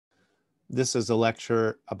This is a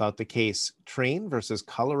lecture about the case Train versus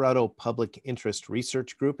Colorado Public Interest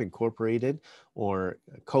Research Group Incorporated, or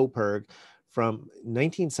CoPIRG, from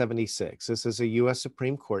 1976. This is a US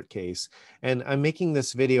Supreme Court case, and I'm making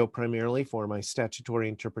this video primarily for my Statutory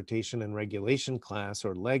Interpretation and Regulation class,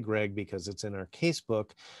 or Leg-Reg, because it's in our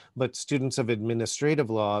casebook, but students of administrative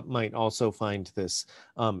law might also find this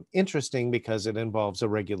interesting because it involves a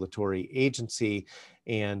regulatory agency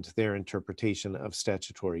and their interpretation of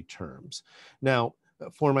statutory terms. Now,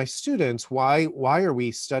 for my students, why are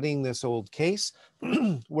we studying this old case?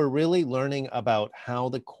 We're really learning about how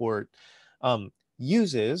the court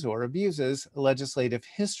uses or abuses legislative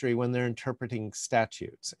history when they're interpreting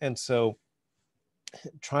statutes. And so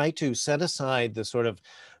try to set aside the sort of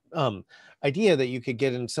idea that you could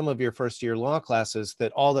get in some of your first year law classes,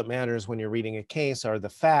 that all that matters when you're reading a case are the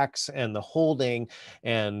facts and the holding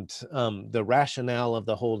and the rationale of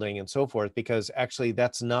the holding and so forth, because actually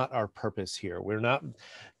that's not our purpose here. We're not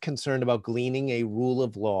concerned about gleaning a rule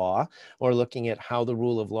of law or looking at how the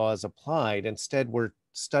rule of law is applied. Instead, we're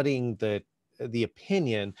studying the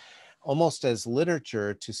opinion almost as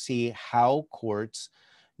literature to see how courts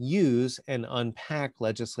use and unpack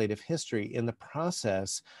legislative history in the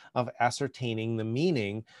process of ascertaining the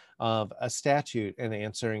meaning of a statute and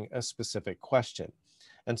answering a specific question.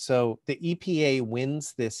 And so the EPA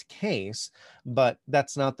wins this case, but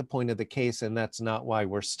that's not the point of the case, and that's not why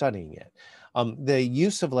we're studying it. The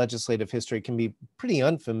use of legislative history can be pretty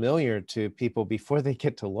unfamiliar to people before they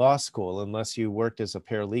get to law school, unless you worked as a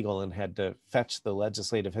paralegal and had to fetch the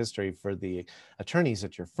legislative history for the attorneys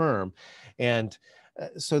at your firm. And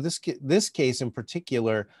so this case in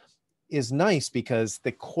particular is nice because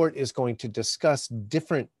the court is going to discuss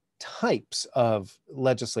different types of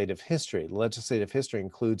legislative history. Legislative history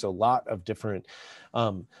includes a lot of different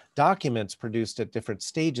documents produced at different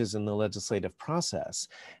stages in the legislative process.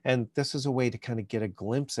 And this is a way to kind of get a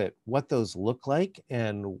glimpse at what those look like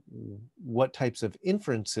and what types of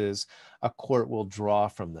inferences a court will draw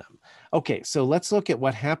from them. Okay, so let's look at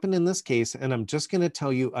what happened in this case, and I'm just going to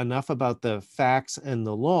tell you enough about the facts and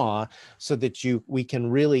the law so that we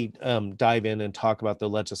can really dive in and talk about the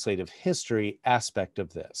legislative history aspect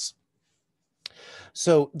of this.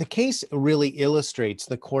 So the case really illustrates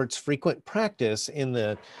the court's frequent practice in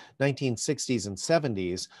the 1960s and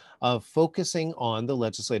 70s of focusing on the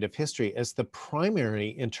legislative history as the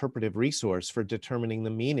primary interpretive resource for determining the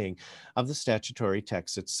meaning of the statutory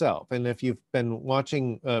text itself. And if you've been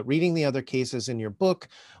reading the other cases in your book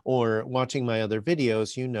or watching my other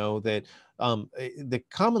videos, you know that the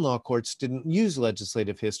common law courts didn't use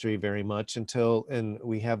legislative history very much and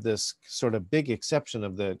we have this sort of big exception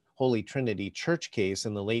of the Holy Trinity Church case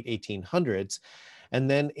in the late 1800s. And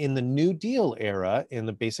then in the New Deal era,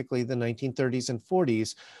 in basically the 1930s and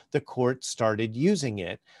 40s, the court started using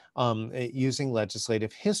it, using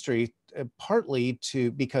legislative history, partly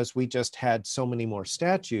because we just had so many more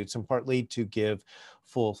statutes, and partly to give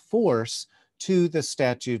full force to the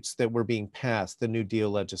statutes that were being passed, the New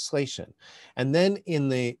Deal legislation. And then in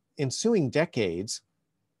the ensuing decades,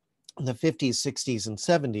 the 50s, 60s, and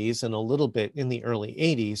 70s, and a little bit in the early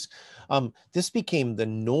 80s, this became the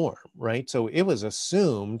norm, right? So it was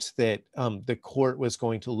assumed that the court was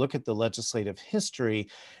going to look at the legislative history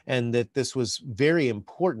and that this was very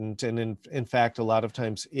important. And in fact, a lot of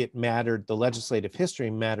times it mattered, the legislative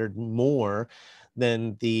history mattered more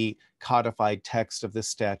than the codified text of the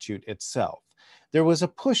statute itself. There was a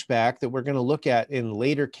pushback that we're going to look at in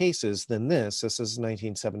later cases than this. This is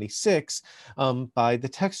 1976 by the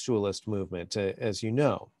textualist movement, as you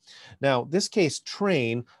know. Now, this case,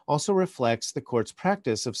 Train, also reflects the court's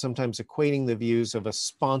practice of sometimes equating the views of a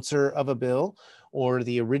sponsor of a bill or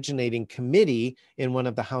the originating committee in one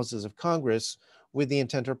of the houses of Congress with the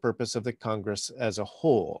intent or purpose of the Congress as a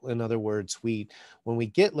whole. In other words, when we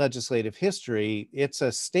get legislative history, it's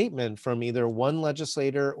a statement from either one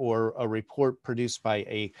legislator or a report produced by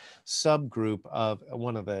a subgroup of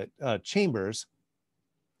one of the chambers.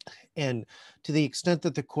 And to the extent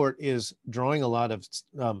that the court is drawing a lot of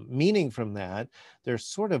meaning from that, they're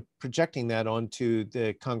sort of projecting that onto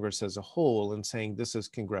the Congress as a whole and saying this is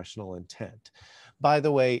congressional intent. By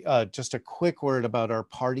the way, just a quick word about our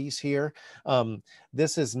parties here.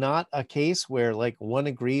 This is not a case where like one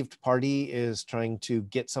aggrieved party is trying to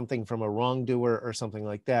get something from a wrongdoer or something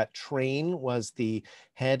like that. Train was the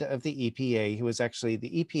head of the EPA.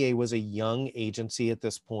 The EPA was a young agency at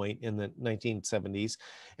this point in the 1970s,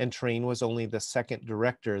 and Train was only the second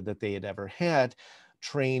director that they had ever had.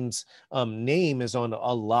 Train's name is on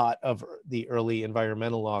a lot of the early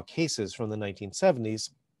environmental law cases from the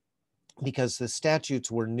 1970s. because the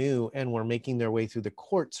statutes were new and were making their way through the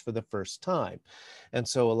courts for the first time. And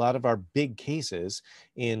so a lot of our big cases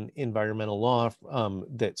in environmental law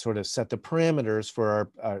that sort of set the parameters for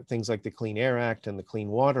our things like the Clean Air Act and the Clean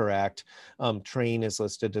Water Act, Train is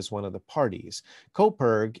listed as one of the parties.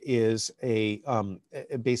 CoPIRG is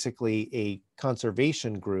basically a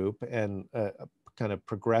conservation group and kind of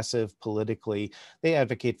progressive politically. They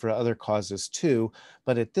advocate for other causes too,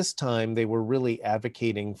 but at this time they were really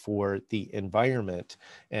advocating for the environment,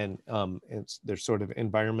 and they're sort of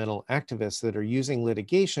environmental activists that are using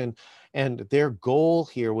litigation, and their goal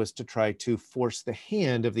here was to try to force the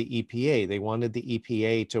hand of the EPA. They wanted the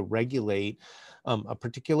EPA to regulate a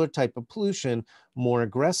particular type of pollution more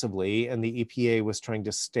aggressively, and the EPA was trying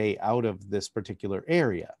to stay out of this particular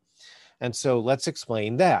area. And so let's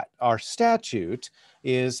explain that. Our statute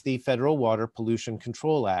is the Federal Water Pollution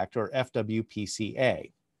Control Act, or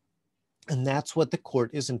FWPCA. And that's what the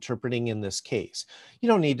court is interpreting in this case. You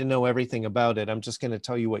don't need to know everything about it. I'm just going to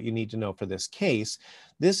tell you what you need to know for this case.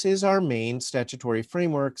 This is our main statutory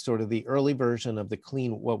framework, sort of the early version of the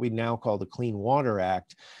what we now call the Clean Water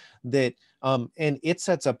Act, that and it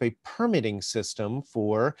sets up a permitting system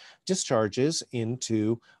for discharges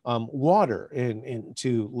into water,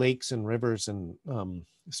 into lakes and rivers and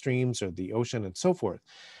streams or the ocean and so forth.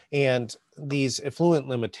 And these effluent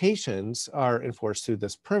limitations are enforced through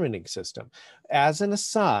this permitting system. As an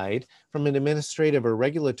aside, from an administrative or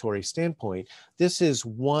regulatory standpoint, this is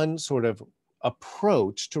one sort of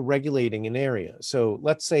approach to regulating an area. So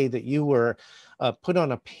let's say that you were put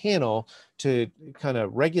on a panel to kind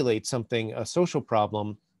of regulate something, a social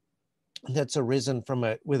problem that's arisen from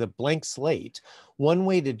with a blank slate. One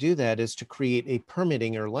way to do that is to create a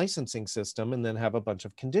permitting or licensing system and then have a bunch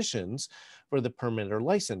of conditions for the permit or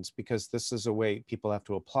license, because this is a way people have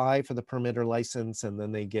to apply for the permit or license, and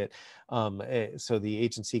then they get, so the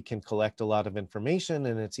agency can collect a lot of information,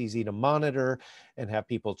 and it's easy to monitor and have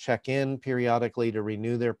people check in periodically to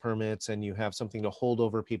renew their permits, and you have something to hold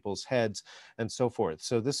over people's heads and so forth.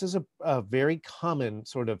 So this is a very common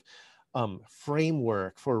sort of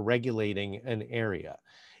framework for regulating an area.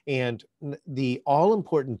 And the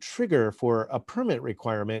all-important trigger for a permit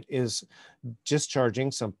requirement is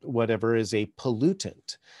discharging whatever is a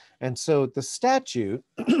pollutant. And so the statute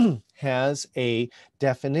has a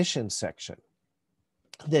definition section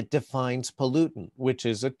that defines pollutant, which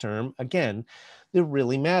is a term, again, that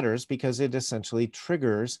really matters because it essentially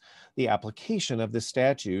triggers the application of the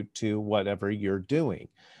statute to whatever you're doing.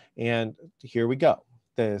 And here we go.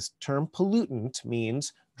 The term pollutant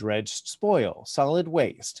means dredged spoil, solid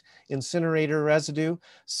waste, incinerator residue,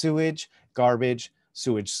 sewage, garbage,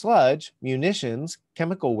 sewage sludge, munitions,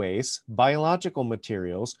 chemical waste, biological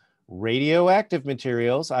materials, radioactive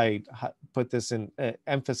materials. I put this in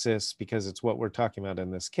emphasis because it's what we're talking about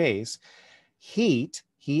in this case. Heat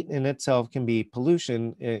in itself can be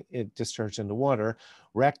pollution, it discharged into water,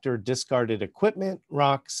 wrecked or discarded equipment,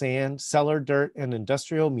 rock, sand, cellar dirt, and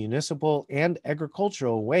industrial, municipal, and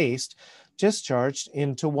agricultural waste discharged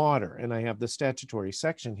into water. And I have the statutory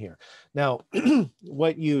section here. Now,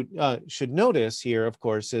 what you should notice here, of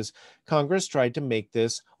course, is Congress tried to make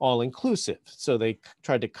this all-inclusive. So they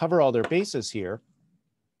tried to cover all their bases here.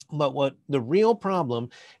 But what the real problem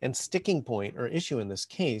and sticking point or issue in this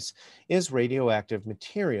case is radioactive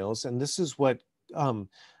materials. And this is what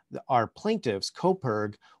our plaintiffs,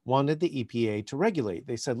 CoPIRG, wanted the EPA to regulate.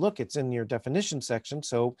 They said, look, it's in your definition section,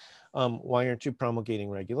 so why aren't you promulgating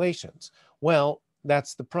regulations? Well,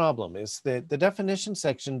 that's the problem, is that the definition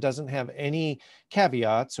section doesn't have any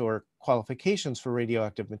caveats or qualifications for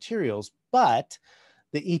radioactive materials, but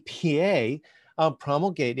the EPA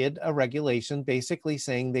promulgated a regulation basically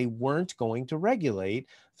saying they weren't going to regulate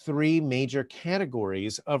three major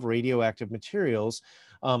categories of radioactive materials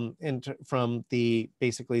from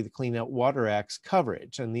basically the Clean Water Act's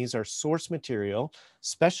coverage. And these are source material,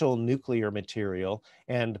 special nuclear material,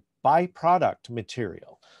 and byproduct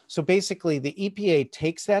material. So basically the EPA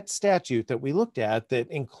takes that statute that we looked at that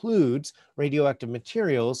includes radioactive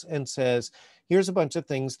materials and says, here's a bunch of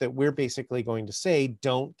things that we're basically going to say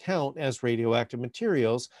don't count as radioactive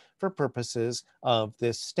materials for purposes of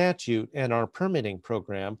this statute and our permitting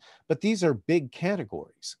program, but these are big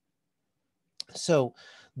categories. So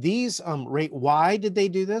these why did they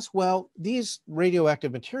do this? Well, these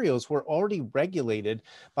radioactive materials were already regulated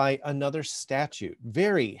by another statute,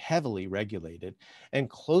 very heavily regulated and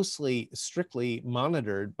closely, strictly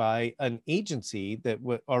monitored by an agency that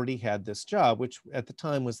already had this job, which at the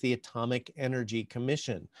time was the Atomic Energy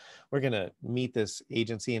Commission. We're going to meet this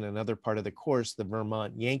agency in another part of the course, the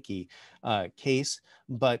Vermont Yankee case,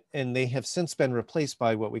 and they have since been replaced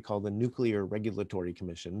by what we call the Nuclear Regulatory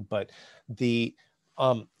Commission. But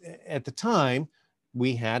at the time,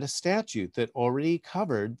 we had a statute that already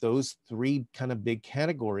covered those three kind of big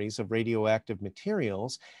categories of radioactive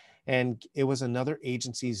materials. And it was another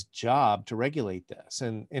agency's job to regulate this.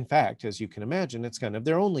 And in fact, as you can imagine, it's kind of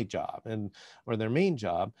their only job or their main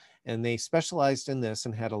job. And they specialized in this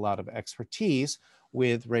and had a lot of expertise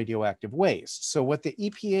with radioactive waste. So what the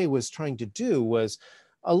EPA was trying to do was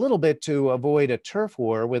a little bit to avoid a turf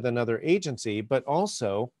war with another agency, but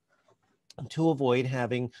also to avoid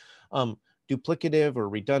having duplicative or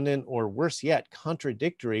redundant, or worse yet,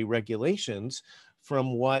 contradictory regulations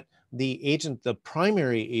from what the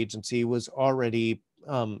primary agency was already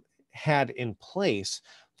had in place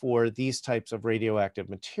for these types of radioactive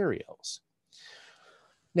materials.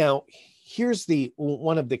 Now, here's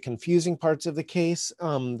one of the confusing parts of the case.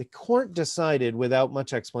 The court decided without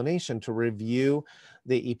much explanation to review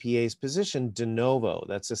the EPA's position de novo.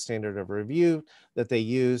 That's a standard of review that they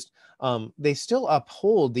used. They still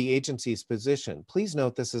uphold the agency's position. Please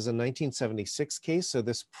note this is a 1976 case, so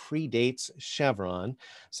this predates Chevron.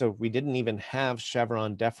 So we didn't even have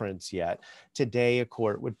Chevron deference yet. Today, a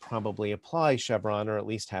court would probably apply Chevron, or at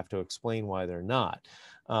least have to explain why they're not.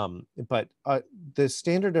 But the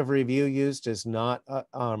standard of review used is not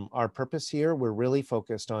our purpose here. We're really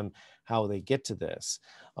focused on how they get to this,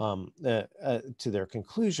 to their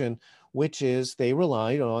conclusion, which is they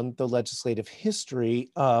relied on the legislative history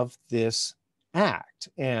of this act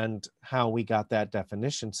and how we got that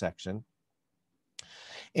definition section.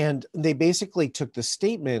 And they basically took the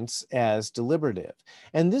statements as deliberative.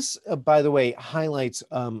 And this, by the way, highlights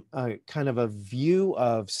a kind of a view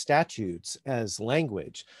of statutes as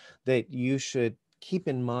language that you should keep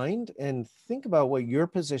in mind and think about what your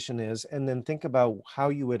position is, and then think about how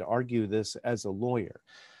you would argue this as a lawyer.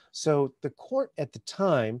 So the court at the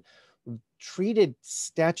time treated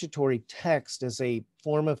statutory text as a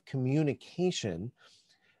form of communication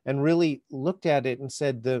and really looked at it and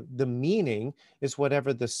said the meaning is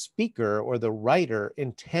whatever the speaker or the writer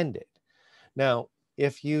intended. Now,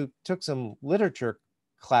 if you took some literature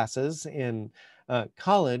classes in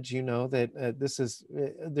college, you know that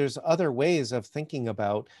there's other ways of thinking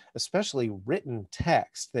about, especially written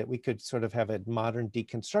text, that we could sort of have a modern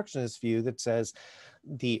deconstructionist view that says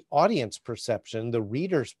the audience perception, the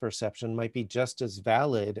reader's perception, might be just as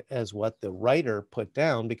valid as what the writer put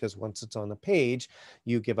down, because once it's on the page,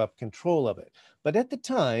 you give up control of it. But at the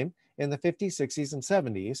time, in the 50s, 60s, and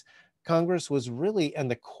 70s, Congress was really, and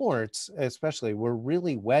the courts especially, were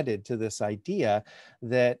really wedded to this idea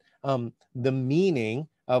that the meaning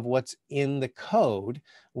of what's in the code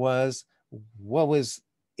was what was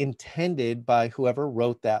intended by whoever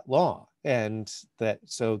wrote that law. And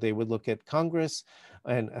so they would look at Congress,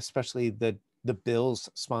 and especially the bill's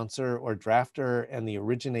sponsor or drafter and the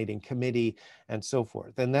originating committee and so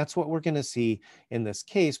forth. And that's what we're going to see in this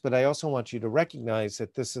case. But I also want you to recognize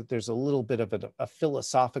that there's a little bit of a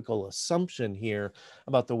philosophical assumption here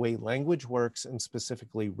about the way language works, and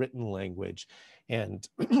specifically written language, and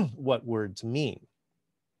what words mean.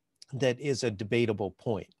 That is a debatable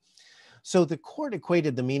point. So the court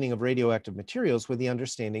equated the meaning of radioactive materials with the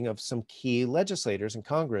understanding of some key legislators in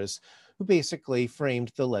Congress who basically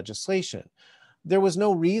framed the legislation. There was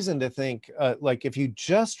no reason to think, like if you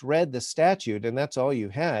just read the statute and that's all you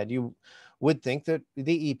had, you would think that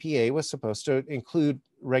the EPA was supposed to include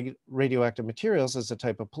radioactive materials as a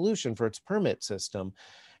type of pollution for its permit system.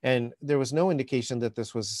 And there was no indication that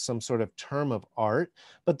this was some sort of term of art,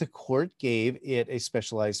 but the court gave it a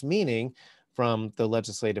specialized meaning from the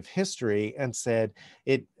legislative history and said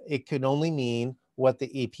it could only mean what the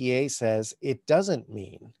EPA says it doesn't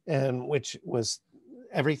mean, and which was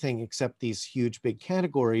everything except these huge big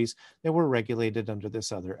categories that were regulated under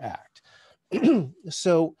this other act.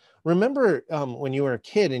 So remember when you were a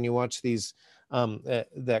kid and you watched these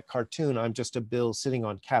that cartoon, I'm Just a Bill Sitting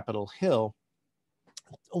on Capitol Hill.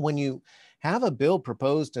 When you have a bill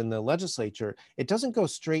proposed in the legislature, it doesn't go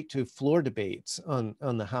straight to floor debates on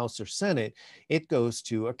the House or Senate. It goes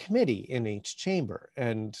to a committee in each chamber,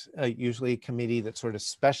 and usually a committee that sort of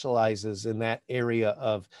specializes in that area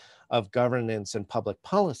of governance and public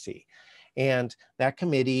policy. And that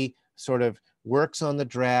committee sort of works on the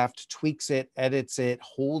draft, tweaks it, edits it,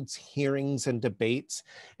 holds hearings and debates,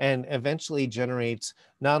 and eventually generates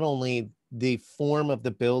not only the form of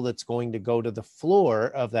the bill that's going to go to the floor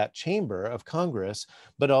of that chamber of Congress,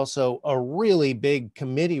 but also a really big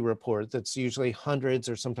committee report that's usually hundreds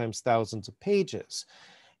or sometimes thousands of pages.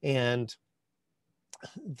 And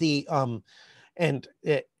the and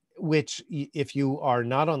it, which if you are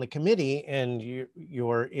not on the committee and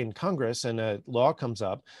you're in Congress and a law comes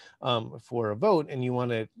up for a vote and you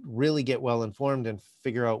want to really get well informed and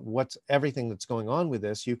figure out what's everything that's going on with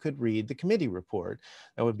this, you could read the committee report.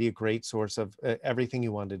 That would be a great source of everything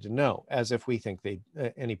you wanted to know, as if we think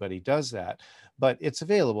anybody does that. But it's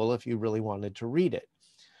available if you really wanted to read it.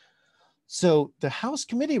 So the House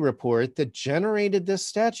committee report that generated this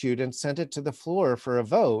statute and sent it to the floor for a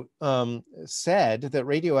vote said that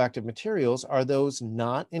radioactive materials are those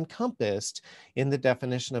not encompassed in the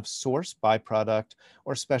definition of source, byproduct,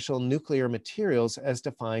 or special nuclear materials as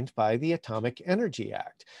defined by the Atomic Energy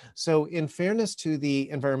Act. So in fairness to the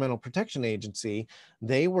Environmental Protection Agency,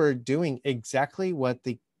 they were doing exactly what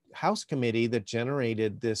the House committee that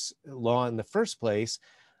generated this law in the first place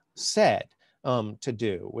said to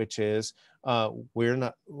do, which is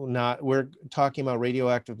we're talking about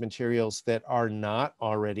radioactive materials that are not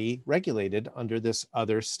already regulated under this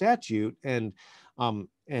other statute and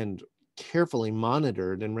carefully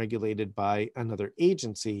monitored and regulated by another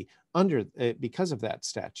agency under because of that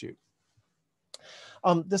statute.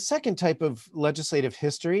 The second type of legislative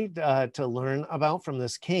history to learn about from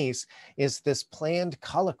this case is this planned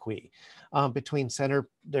colloquy between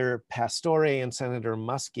Senator Pastore and Senator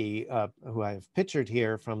Muskie, who I've pictured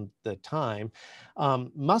here from the time.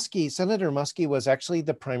 Senator Muskie was actually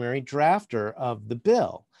the primary drafter of the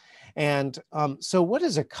bill. And so what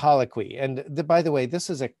is a colloquy? And by the way, this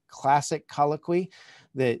is a classic colloquy.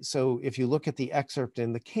 So if you look at the excerpt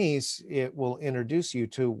in the case, it will introduce you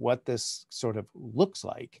to what this sort of looks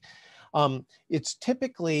like. It's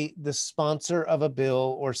typically the sponsor of a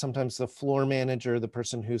bill, or sometimes the floor manager, the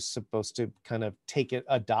person who's supposed to kind of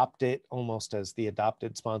adopt it almost as the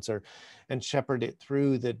adopted sponsor and shepherd it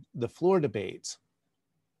through the floor debates.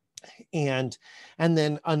 And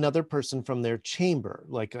then another person from their chamber,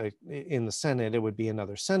 like in the Senate, it would be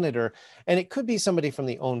another senator, and it could be somebody from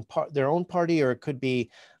their own party, or it could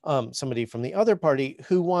be somebody from the other party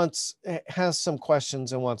who has some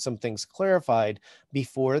questions and wants some things clarified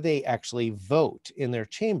before they actually vote in their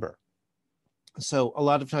chamber. So a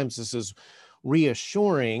lot of times this is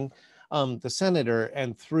reassuring the senator,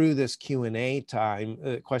 and through this Q&A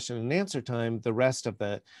time, question and answer time, the rest of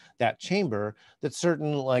that chamber, that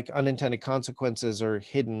certain like unintended consequences or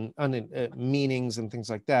hidden meanings and things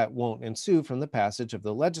like that won't ensue from the passage of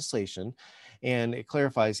the legislation, and it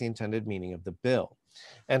clarifies the intended meaning of the bill.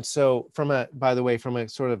 And so by the way, from a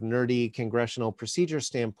sort of nerdy congressional procedure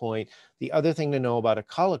standpoint, the other thing to know about a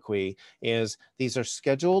colloquy is these are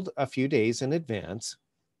scheduled a few days in advance.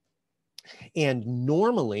 And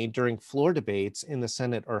normally during floor debates in the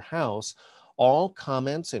Senate or House, all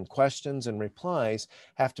comments and questions and replies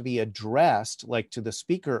have to be addressed like to the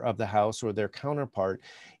Speaker of the House or their counterpart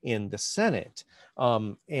in the Senate.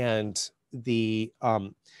 And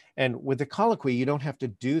with the colloquy, you don't have to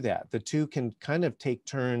do that. The two can kind of take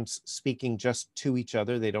turns speaking just to each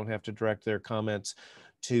other. They don't have to direct their comments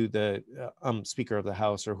to the Speaker of the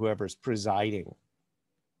House or whoever's presiding.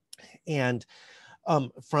 And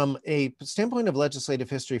from a standpoint of legislative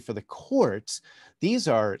history for the courts, these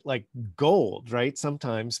are like gold, right?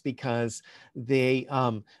 Sometimes because they,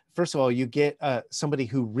 first of all, you get somebody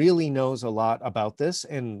who really knows a lot about this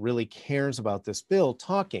and really cares about this bill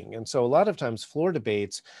talking. And so a lot of times floor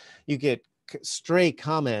debates, you get stray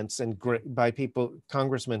comments and by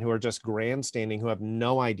congressmen who are just grandstanding, who have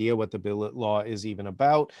no idea what the bill law is even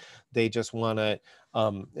about. They just want to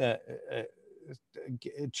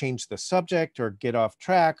change the subject or get off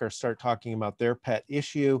track or start talking about their pet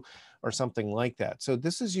issue or something like that. So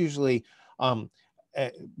this is usually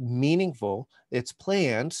meaningful. It's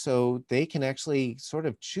planned, so they can actually sort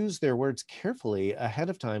of choose their words carefully ahead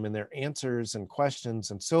of time in their answers and questions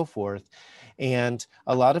and so forth. And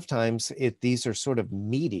a lot of times these are sort of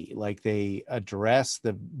meaty, like they address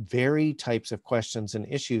the very types of questions and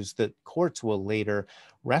issues that courts will later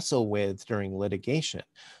wrestle with during litigation.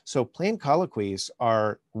 So planned colloquies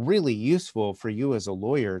are really useful for you as a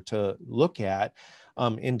lawyer to look at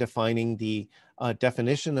in defining the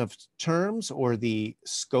definition of terms or the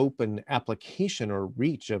scope and application or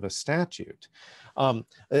reach of a statute.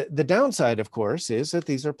 The downside, of course, is that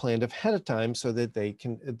these are planned ahead of time so that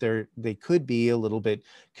they could be a little bit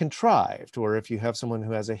contrived, or if you have someone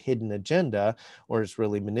who has a hidden agenda or is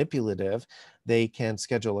really manipulative, they can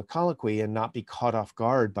schedule a colloquy and not be caught off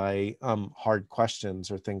guard by hard questions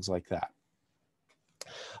or things like that.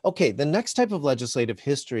 Okay, the next type of legislative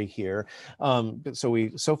history here.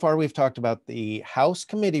 So far we've talked about the House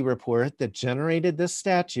committee report that generated this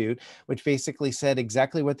statute, which basically said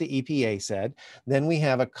exactly what the EPA said. Then we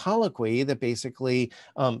have a colloquy that basically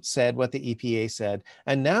said what the EPA said.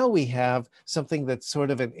 And now we have something that's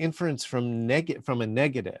sort of an inference from a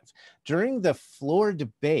negative. During the floor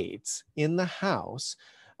debates in the House,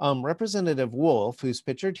 Representative Wolf, who's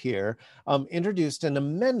pictured here, introduced an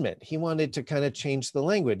amendment. He wanted to kind of change the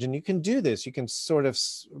language. And you can do this. You can sort of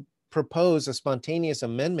propose a spontaneous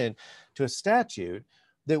amendment to a statute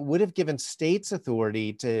that would have given states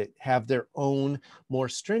authority to have their own more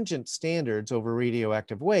stringent standards over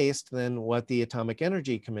radioactive waste than what the Atomic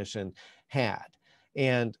Energy Commission had.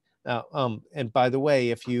 And by the way,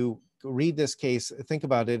 if you read this case, think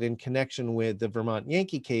about it in connection with the Vermont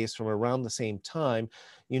Yankee case from around the same time,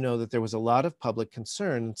 you know that there was a lot of public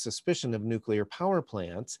concern and suspicion of nuclear power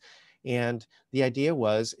plants. And the idea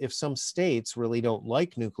was if some states really don't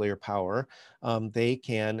like nuclear power, they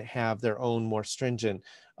can have their own more stringent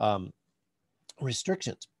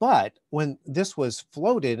restrictions. But when this was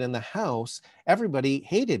floated in the House, everybody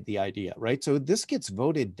hated the idea, right? So this gets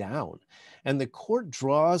voted down, and the court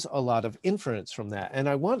draws a lot of inference from that. And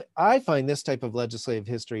I find this type of legislative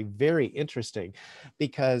history very interesting,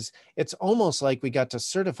 because it's almost like we got to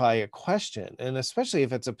certify a question, and especially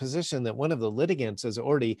if it's a position that one of the litigants is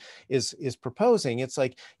already is proposing. It's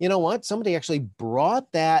like, you know what? Somebody actually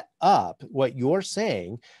brought that up, what you're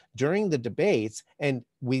saying, during the debates, and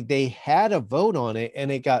they had a vote on it,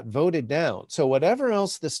 and it got voted down. So whatever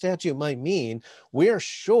else the statute might mean, we're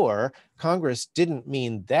sure Congress didn't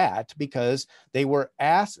mean that, because they were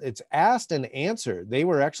asked, it's asked and answered. They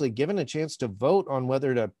were actually given a chance to vote on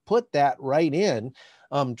whether to put that right in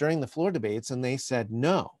during the floor debates, and they said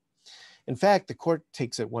no. In fact, the court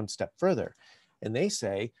takes it one step further, and they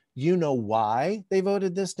say, you know why they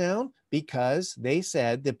voted this down? Because they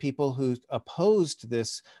said the people who opposed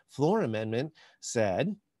this floor amendment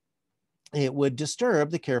said it would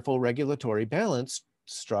disturb the careful regulatory balance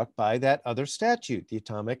struck by that other statute, the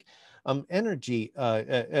Atomic Energy,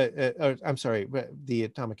 the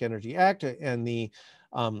Atomic Energy Act and the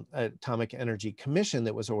Atomic Energy Commission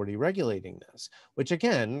that was already regulating this, which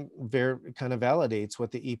again, kind of validates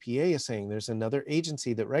what the EPA is saying. There's another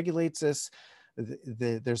agency that regulates this.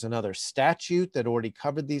 There's another statute that already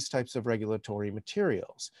covered these types of regulatory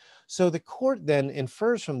materials. So the court then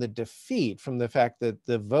infers from the defeat, from the fact that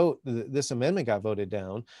this amendment got voted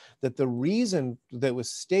down, that the reason that was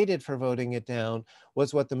stated for voting it down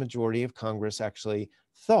was what the majority of Congress actually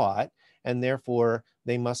thought, and therefore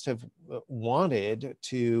they must have wanted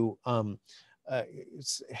to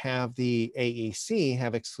have the AEC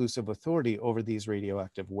have exclusive authority over these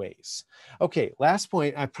radioactive wastes. Okay, last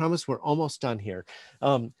point, I promise we're almost done here.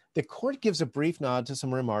 The court gives a brief nod to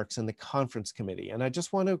some remarks in the conference committee, and I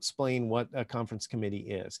just want to explain what a conference committee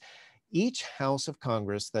is. Each House of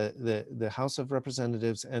Congress, the House of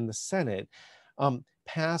Representatives and the Senate,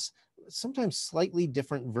 pass sometimes slightly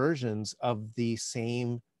different versions of the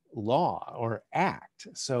same law or act.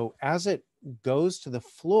 So as it goes to the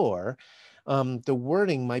floor, the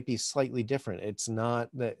wording might be slightly different. It's not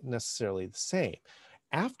necessarily the same.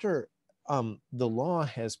 After the law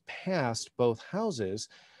has passed both houses,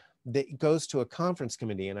 it goes to a conference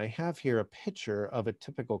committee. And I have here a picture of a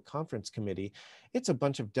typical conference committee. It's a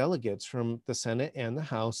bunch of delegates from the Senate and the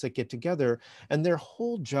House that get together, and their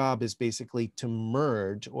whole job is basically to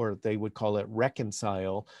merge, or they would call it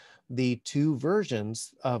reconcile, the two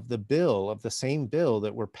versions of the bill, of the same bill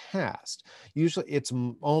that were passed. Usually it's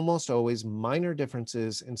almost always minor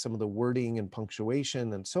differences in some of the wording and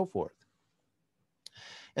punctuation and so forth.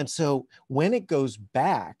 And so when it goes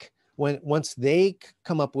back, once they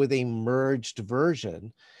come up with a merged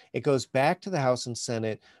version, it goes back to the House and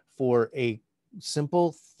Senate for a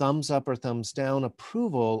simple thumbs up or thumbs down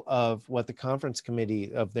approval of what the conference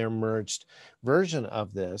committee of their merged version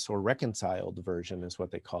of this, or reconciled version is what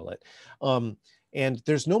they call it. And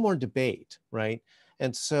there's no more debate, right?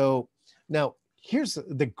 And so now here's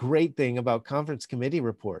the great thing about conference committee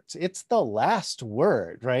reports. It's the last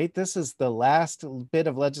word, right? This is the last bit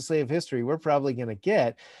of legislative history we're probably going to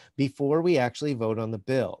get before we actually vote on the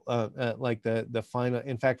bill. Like the final,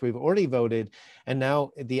 in fact, we've already voted. And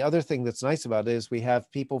now the other thing that's nice about it is we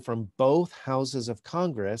have people from both houses of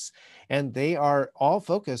Congress, and they are all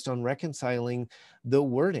focused on reconciling the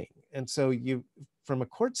wording. And so from a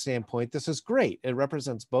court standpoint, this is great. It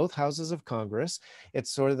represents both houses of Congress.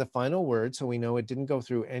 It's sort of the final word, so we know it didn't go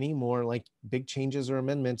through any more like big changes or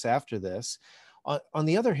amendments after this. On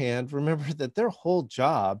the other hand, remember that their whole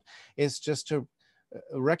job is just to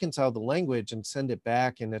reconcile the language and send it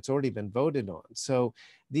back, and it's already been voted on. So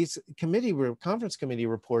these conference committee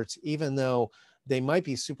reports, even though they might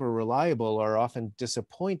be super reliable, are often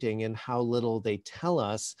disappointing in how little they tell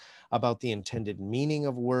us about the intended meaning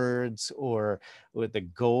of words, or with the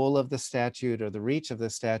goal of the statute, or the reach of the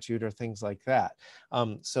statute, or things like that.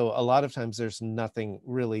 So a lot of times there's nothing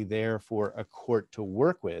really there for a court to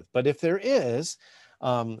work with. But if there is,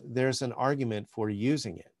 there's an argument for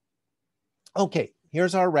using it. Okay,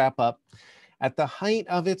 here's our wrap up. At the height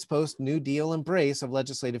of its post-New Deal embrace of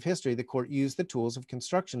legislative history, the court used the tools of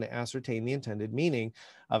construction to ascertain the intended meaning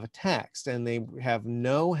of a text, and they have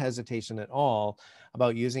no hesitation at all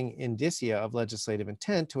about using indicia of legislative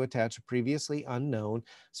intent to attach a previously unknown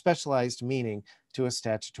specialized meaning to a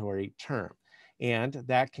statutory term. And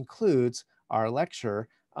that concludes our lecture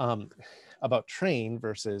about train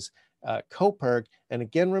versus CoPIRG. And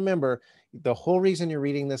again, remember, the whole reason you're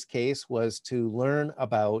reading this case was to learn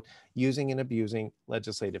about using and abusing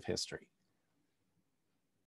legislative history.